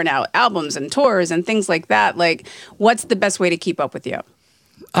per hour now. Albums and tours and things like that. Like, what's the best way to keep up with you?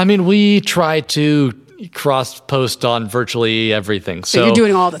 I mean, we try to cross-post on virtually everything. So you're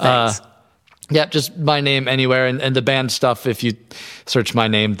doing all the things. Yeah, just my name anywhere, and the band stuff. If you search my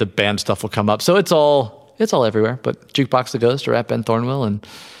name, the band stuff will come up. So it's all everywhere. But Jukebox the Ghost or at Ben Thornwell, and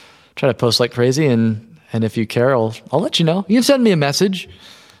try to post like crazy. And if you care, I'll let you know. You can send me a message.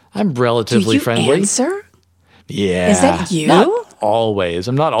 I'm relatively friendly. Do you answer? Yeah. Is that you? Not always.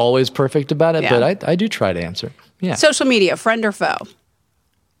 I'm not always perfect about it, but I do try to answer. Yeah. Social media, friend or foe?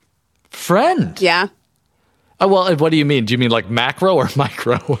 Friend. Yeah. Oh, well, what do you mean? Do you mean like macro or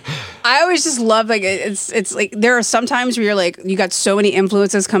micro? I always just love like it's like there are some times where you're like you got so many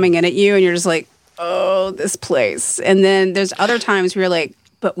influences coming in at you and you're just like, oh, this place. And then there's other times where you're like,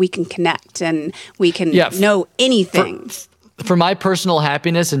 but we can connect and we can know anything. For my personal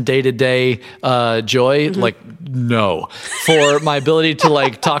happiness and day-to-day joy, like, no. For my ability to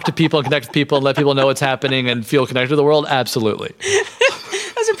like talk to people and connect with people and let people know what's happening and feel connected to the world, absolutely.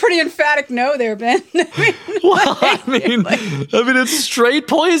 That's a pretty emphatic no there, Ben. I mean, it's straight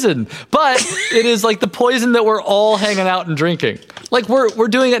poison, but it is like the poison that we're all hanging out and drinking. Like we're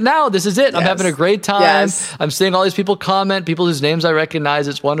doing it now. This is it. I'm having a great time. Yes. I'm seeing all these people comment, people whose names I recognize.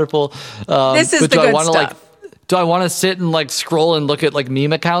 It's wonderful. This is the good stuff. Do I want to sit and like scroll and look at like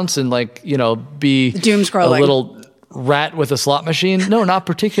meme accounts and like, be doom scrolling, a little rat with a slot machine? No, not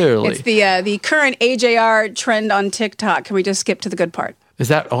particularly. It's the current AJR trend on TikTok. Can we just skip to the good part? Is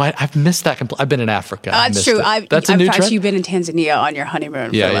that? Oh, I've missed that. I've been in Africa. That's true. That's a new trend. You've been in Tanzania on your honeymoon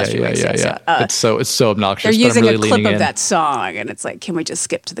for the last few weeks. Yeah. It's so obnoxious. They're using but I'm really a clip of in. that song, and it's like, can we just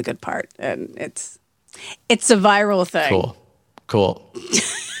skip to the good part? And it's a viral thing. Cool.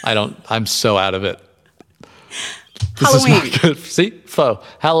 I'm so out of it. This Halloween. is not good. See? Faux.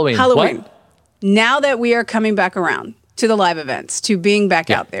 Halloween. What? Now that we are coming back around to the live events, to being back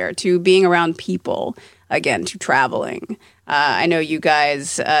out there, to being around people, again, to traveling, I know you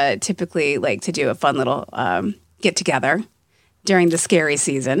guys typically like to do a fun little get together during the scary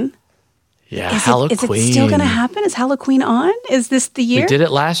season. Yeah, Is it still going to happen? Is Halloween on? Is this the year? We did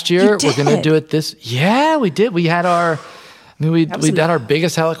it last year. We're going to do it this. Yeah, we did. We had our. We did our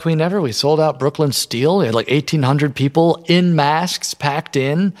biggest Halloween ever. We sold out Brooklyn Steel. We had like 1,800 people in masks, packed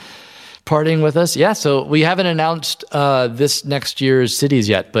in, partying with us. Yeah, so we haven't announced this next year's cities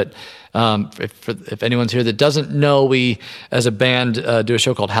yet, but if anyone's here that doesn't know, we as a band do a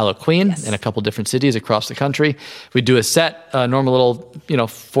show called Halloween in a couple different cities across the country. We do a set, a normal little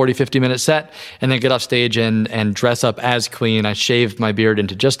 40, 50-minute set, and then get off stage and dress up as Queen. I shaved my beard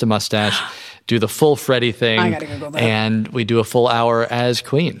into just a mustache, do the full Freddie thing, I gotta Google that. And we do a full hour as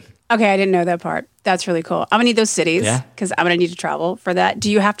Queen. Okay, I didn't know that part. That's really cool. I'm gonna need those cities because I'm gonna need to travel for that.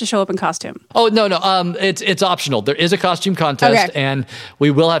 Do you have to show up in costume? Oh no, it's optional. There is a costume contest, and we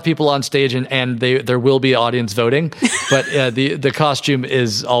will have people on stage, and there will be audience voting. But the costume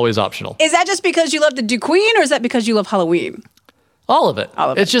is always optional. Is that just because you love to do Queen, or is that because you love Halloween? All of it.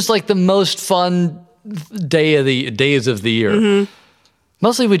 It's just like the most fun days of the year. Mm-hmm.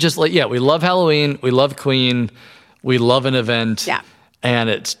 Mostly we just we love Halloween, we love Queen, we love an event. Yeah.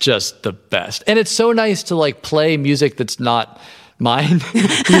 And it's just the best. And it's so nice to like play music that's not mine.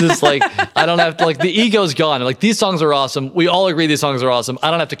 Just like, I don't have to, like, the ego's gone. Like, these songs are awesome. We all agree these songs are awesome.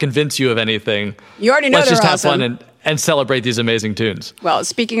 I don't have to convince you of anything. You already know Let's they're just have awesome. fun and celebrate these amazing tunes. Well,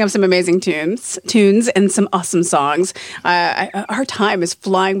 speaking of some amazing tunes and some awesome songs, our time is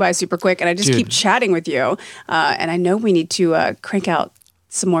flying by super quick, and I just keep chatting with you. And I know we need to crank out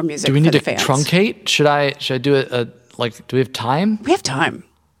some more music. Do we need to fans. truncate? Should I do it? Do we have time? We have time.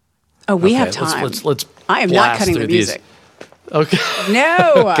 Oh, we have time. Let's I am not cutting the music. Okay.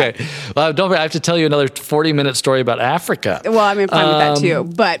 No. Okay. Don't worry. I have to tell you another 40-minute story about Africa. Well, I'm fine with that too.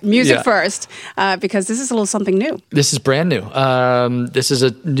 But music first, because this is a little something new. This is brand new. This is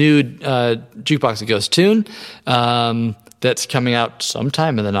a new Jukebox That Goes tune that's coming out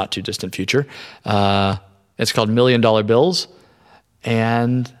sometime in the not too distant future. It's called $1 Million Bills,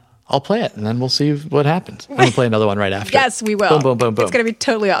 and I'll play it, and then we'll see what happens. I'm going to play another one right after. Yes, we will. Boom, boom, boom, boom. It's going to be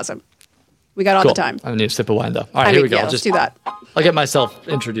totally awesome. We got all the time. I'm going to need a sip of wine, though. All right, here we go. Yeah, let's do that. I'll get myself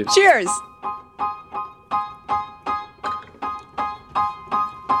introduced. Cheers. $1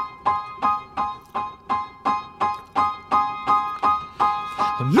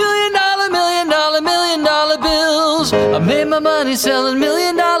 million bills. I made my money selling $1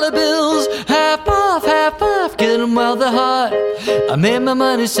 million bills. Half off, get them while they're hot. I made my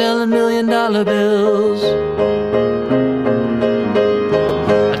money selling $1 million bills.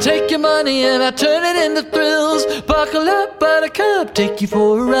 I take your money and I turn it into thrills. Buckle up, buttercup, take you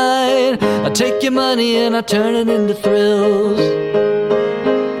for a ride. I take your money and I turn it into thrills.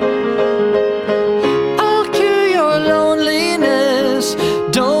 I'll cure your loneliness.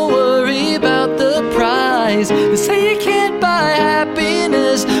 Don't worry about the prize. They say you can't buy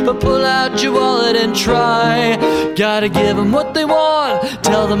happiness, but pull out your wallet and try. Gotta give them what they want,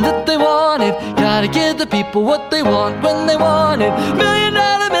 tell them that they want it. Gotta give the people what they want when they want it. $1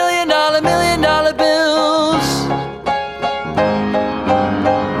 million bills.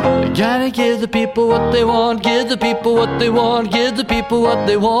 Gotta give the people what they want, give the people what they want, give the people what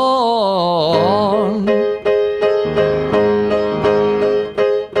they want.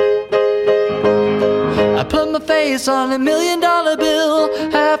 I put my face on $1 million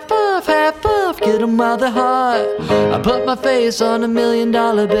bill. Half off, get them while they're hot. I put my face on $1 million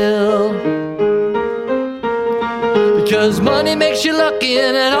bill. Because money makes you lucky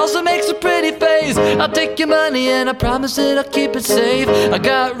and it also makes a pretty face. I'll take your money and I promise that I'll keep it safe. I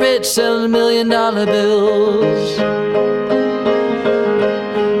got rich selling $1 million bills.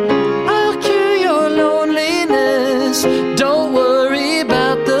 I'll cure your loneliness. Don't worry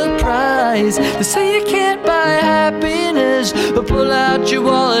about the price. They say you can't buy happiness, but pull out your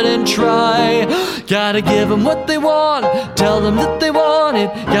wallet and try. Gotta give them what they want, tell them that they want it.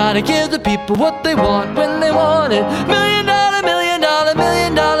 Gotta give the people what they want when they want it. $1 million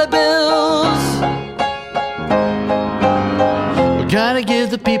bills. We gotta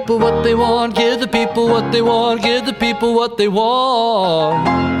give the people what they want, give the people what they want, give the people what they want.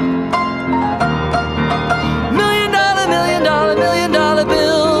 $1 million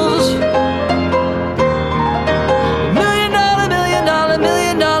bills. $1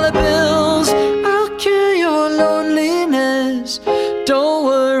 million bills. I'll cure your loneliness. Don't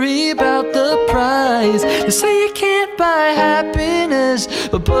worry about the price. They say you can't buy happiness,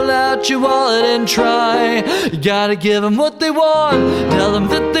 but pull out your wallet and try. You gotta give them what they want, tell them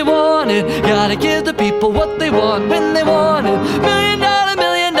that they want it. Gotta give the people what they want when they want it. $1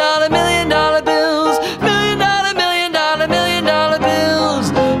 million bills. $1 million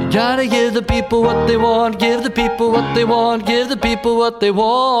people what they want, give the people what they want, give the people what they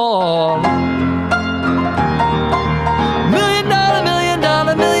want. $1 million, $1 million,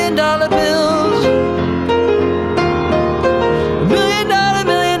 $1 million bills. $1 million, $1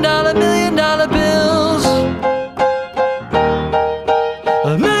 million, $1 million bills.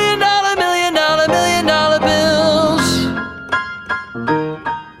 $1 million, $1 million, $1 million bills.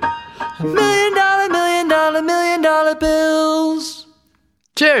 $1 million, $1 million bills.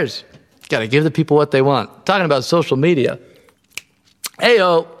 Cheers. Gotta give the people what they want. Talking about social media.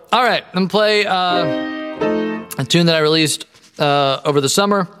 Heyo. All right, I'm gonna play a tune that I released over the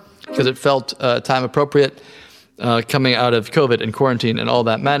summer because it felt time appropriate coming out of COVID and quarantine and all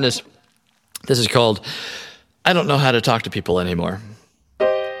that madness. This is called I Don't Know How to Talk to People Anymore.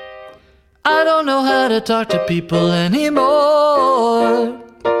 I don't know how to talk to people anymore.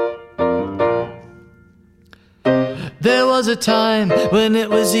 There was a time when it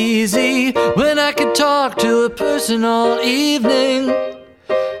was easy, when I could talk to a person all evening.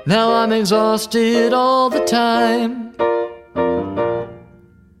 Now I'm exhausted all the time.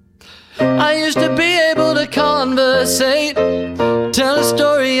 I used to be able to conversate, tell a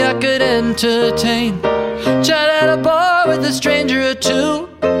story I could entertain, chat at a bar with a stranger or two,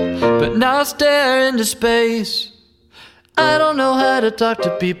 but now I stare into space. I don't know how to talk to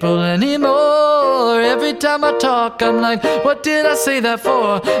people anymore. Every time I talk, I'm like, what did I say that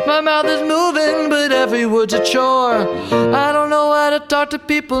for? My mouth is moving, but every word's a chore. I don't know how to talk to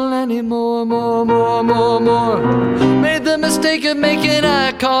people anymore. More. Made the mistake of making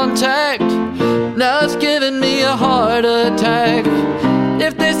eye contact. Now it's giving me a heart attack.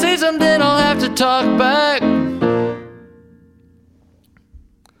 If they say something, I'll have to talk back.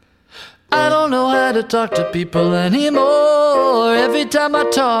 I don't know how to talk to people anymore. Every time I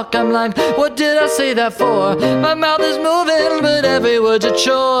talk, I'm like, what did I say that for? My mouth is moving, but every word's a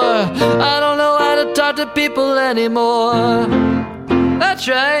chore. I don't know how to talk to people anymore. That's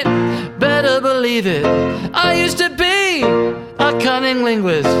right, better believe it. I used to be a cunning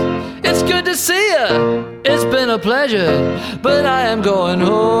linguist. It's good to see ya, it's been a pleasure, but I am going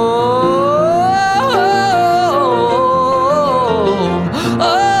home.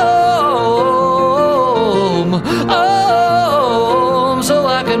 So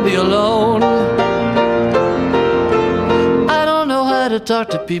I can be alone. I don't know how to talk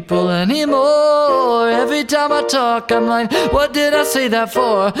to people anymore. Every time I talk, I'm like, what did I say that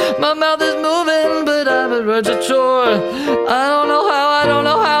for? My mouth is moving, but I'm a words a chore. I don't know how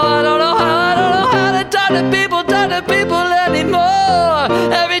to talk to people anymore.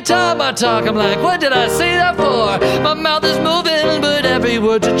 Every time I talk, I'm like, what did I say that for? My mouth is moving, but every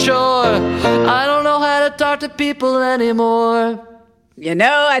word's a chore. I don't know how to talk to people anymore. You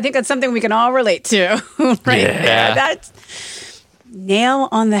know, I think that's something we can all relate to right there. That's nail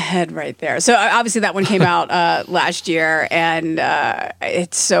on the head right there. So obviously that one came out last year, and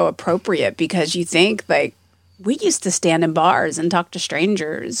it's so appropriate because you think, like, we used to stand in bars and talk to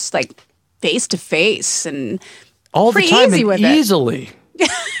strangers, like, face to face, and all the time and easily.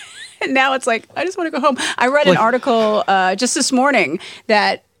 And now it's like, I just want to go home. I read an article just this morning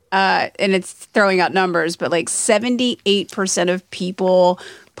that, and it's throwing out numbers, but like 78% of people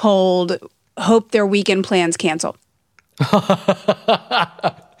polled hope their weekend plans cancel.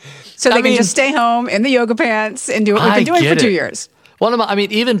 So they can just stay home in the yoga pants and do what we've been doing for 2 years.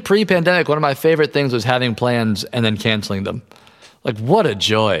 Even pre-pandemic, one of my favorite things was having plans and then canceling them. Like, what a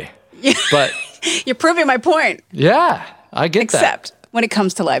joy. But you're proving my point. Yeah, I get that. Except when it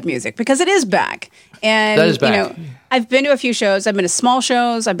comes to live music, because it is back. And, that is back. You know, I've been to a few shows. I've been to small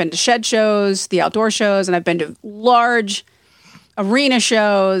shows. I've been to shed shows, the outdoor shows, and I've been to large arena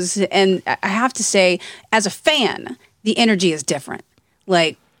shows. And I have to say, as a fan, the energy is different.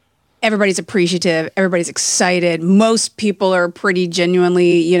 Like, everybody's appreciative. Everybody's excited. Most people are pretty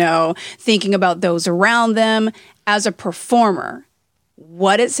genuinely, you know, thinking about those around them. As a performer,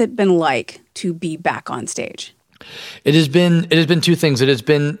 what has it been like to be back on stage? It has been two things. It has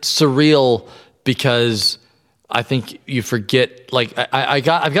been surreal because I think you forget, like, I've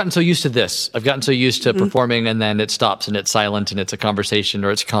gotten so used to this. I've gotten so used to performing, and then it stops and it's silent and it's a conversation or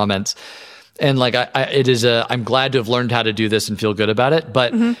it's comments. And like, I'm glad to have learned how to do this and feel good about it,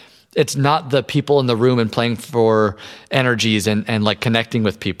 but it's not the people in the room and playing for energies and like connecting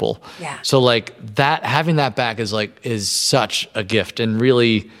with people. Yeah. So like that, having that back is such a gift, and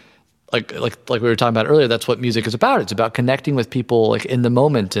really, like we were talking about earlier, that's what music is about. It's about connecting with people, like, in the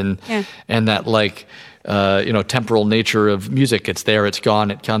moment, and that, like, temporal nature of music. It's there, it's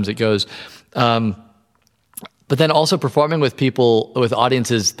gone, it comes, it goes. But then also performing with people, with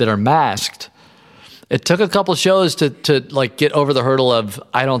audiences that are masked, It took a couple shows to like get over the hurdle of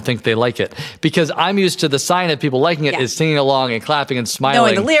I don't think they like it, because I'm used to the sign of people liking it is singing along and clapping and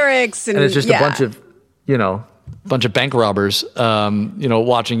smiling, knowing the lyrics, and it's just a bunch of bank robbers,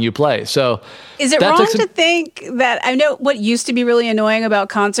 watching you play. So is it wrong to think that, I know what used to be really annoying about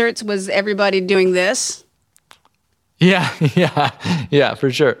concerts was everybody doing this? Yeah,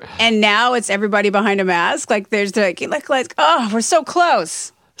 for sure. And now it's everybody behind a mask. Like there's oh, we're so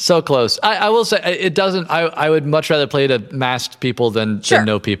close. So close. I will say it doesn't. I would much rather play to masked people than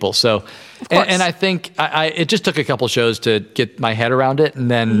no people. So, and I think it just took a couple shows to get my head around it, and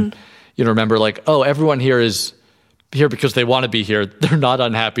then remember like, oh, everyone here is here because they want to be here. They're not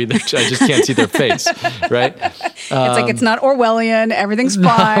unhappy. I just can't see their face, right? It's like it's not Orwellian. Everything's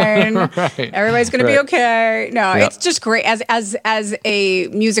fine. Right. Everybody's going to be okay. No, it's just great as a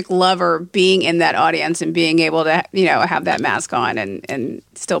music lover, being in that audience and being able to have that mask on and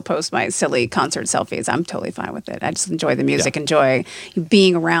still post my silly concert selfies. I'm totally fine with it. I just enjoy the music, enjoy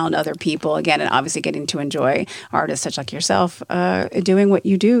being around other people again, and obviously getting to enjoy artists such like yourself doing what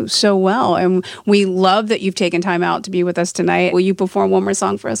you do so well. And we love that you've taken time out to be with us tonight. Will you perform one more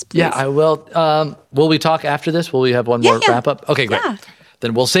song for us, please? Yeah, I will. Will we talk after this? Will we have one more wrap up? Okay, great. Yeah.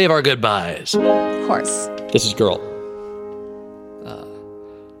 Then we'll save our goodbyes. Of course. This is Girl.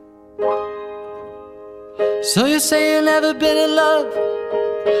 So you say you've never been in love,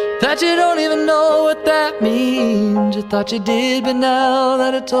 that you don't even know what that means. You thought you did, but now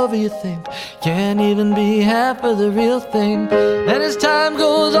that it's over you think can't even be half of the real thing. And as time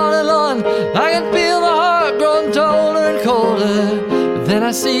goes on and on, I can feel my heart growing colder and colder. But then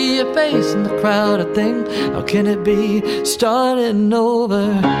I see your face in the crowd, I think, how can it be starting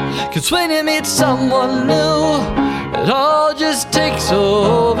over? 'Cause when you meet someone new, it all just takes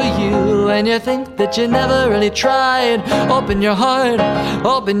over you, and you think that you never really tried. Open your heart,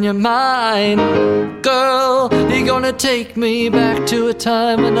 open your mind. Girl, you're gonna take me back to a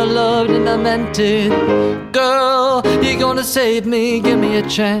time when I loved and I meant it. Girl, you're gonna save me, give me a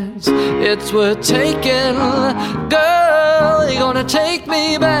chance, it's worth taking. Girl, you're gonna take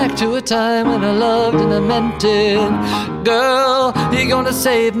me back to a time when I loved and I meant it. Girl, you're gonna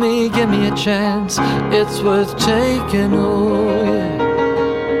save me, give me a chance, it's worth taking. Oh, yeah.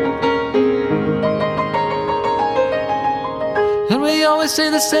 And we always say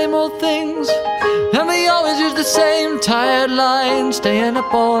the same old things, and we always use the same tired lines, staying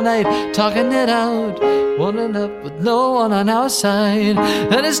up all night, talking it out, winding up with no one on our side.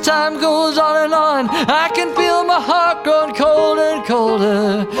 And as time goes on and on, I can feel my heart growing colder and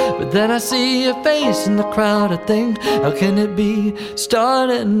colder. But then I see your face in the crowd, I think, how can it be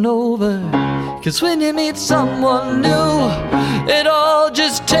starting over? 'Cause when you meet someone new, it all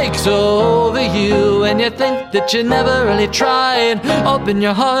just takes over you, and you think that you never really tried. Open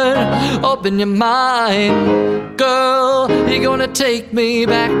your heart, open your mind. Girl, you're gonna take me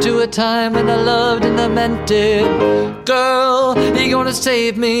back to a time when I loved and I meant it. Girl, you're gonna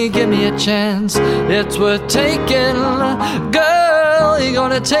save me, give me a chance, it's worth taking. Girl, you're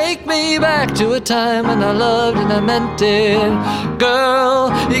gonna take me back to a time when I loved and I meant it.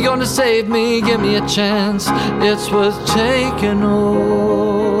 Girl, you're gonna save me, give me a chance, it's worth taking. Oh,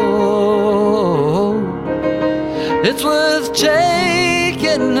 it's worth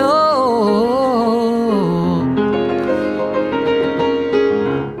taking. Oh,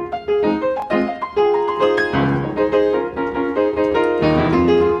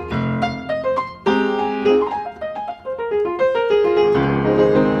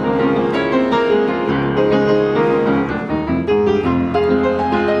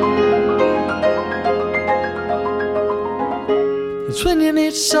 when you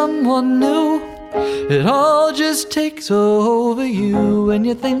meet someone new, it all just takes over you, and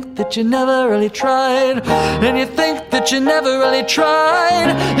you think that you never really tried, and you think that you never really tried,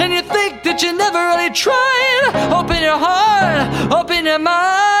 and you think that you never really tried. Open your heart, open your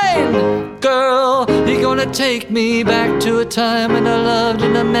mind. Girl, you're gonna take me back to a time when I loved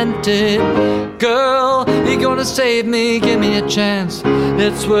and I meant it. Girl, you're gonna save me, give me a chance,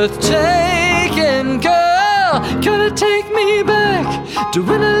 it's worth taking. Girl, gonna take me back to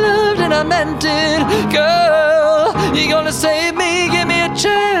when I loved and I meant it. Girl, you're gonna save me, give me a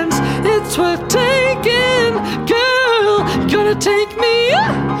chance, it's worth taking. Girl, gonna take me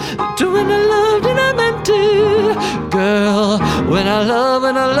to when I loved and I meant it. Girl, when I love,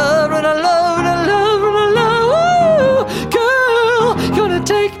 when I love, when I love, when I love, when I love. Ooh, girl, gonna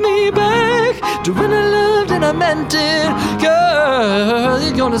take me back to when I loved and I meant it. Girl,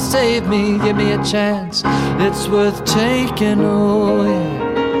 you're gonna save me, give me a chance, it's worth taking. Oh, yeah.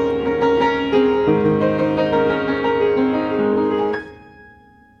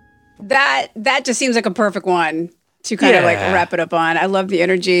 That that just seems like a perfect one to kind of like wrap it up on. I love the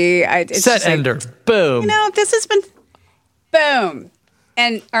energy. It's Set ender. Boom. This has been boom.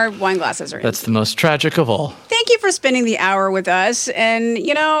 And our wine glasses are in. That's the most tragic of all. Thank you for spending the hour with us. And,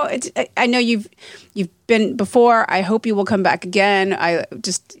 I know you've been before. I hope you will come back again. I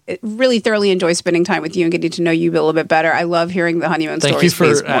just really thoroughly enjoy spending time with you and getting to know you a little bit better. I love hearing the honeymoon stories.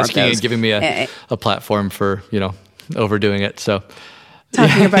 Thank you for asking and giving me a platform for, overdoing it. So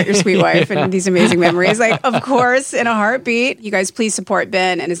talking about your sweet wife and these amazing memories. Like, of course, in a heartbeat. You guys please support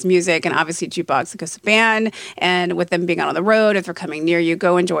Ben and his music and obviously Jukebox Acoustic Band. And with them being out on the road, if they're coming near you,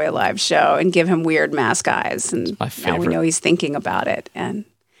 go enjoy a live show and give him weird mask eyes. And now we know he's thinking about it. And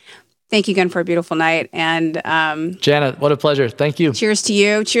thank you again for a beautiful night. And Janet, what a pleasure. Thank you. Cheers to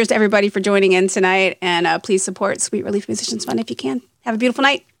you. Cheers to everybody for joining in tonight. And please support Sweet Relief Musicians Fund if you can. Have a beautiful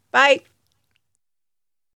night. Bye.